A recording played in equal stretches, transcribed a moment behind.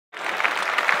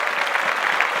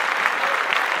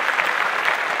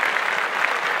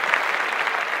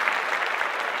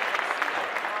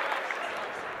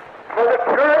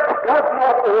does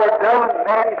not ordain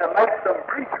men to make them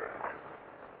preachers.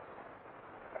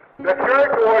 The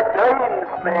church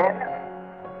ordains men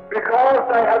because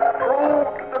they have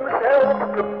proved themselves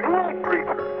to be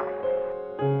preachers.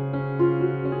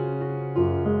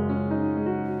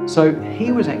 So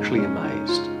he was actually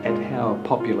amazed at how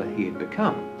popular he had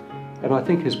become, and I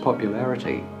think his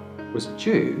popularity was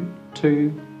due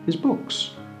to his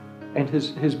books. And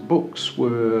his books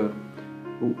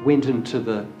went into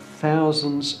the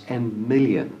thousands and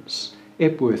millions.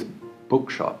 Epworth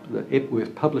Bookshop, the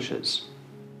Epworth publishers,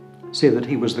 said that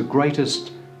he was the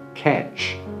greatest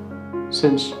catch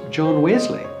since John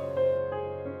Wesley.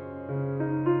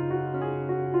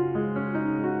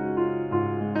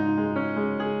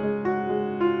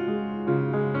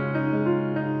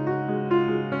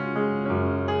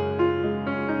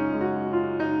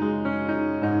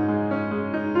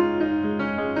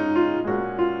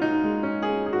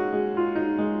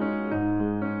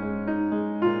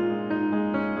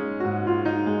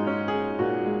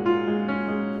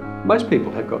 Most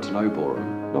people have got to know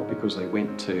Boreham, not because they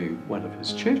went to one of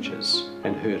his churches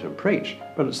and heard him preach,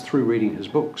 but it's through reading his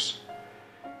books.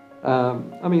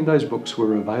 I mean, those books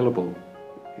were available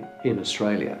in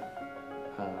Australia,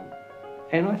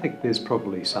 and I think there's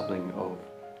probably something of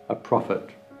a prophet,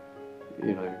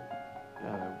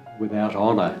 without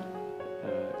honour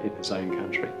in his own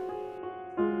country.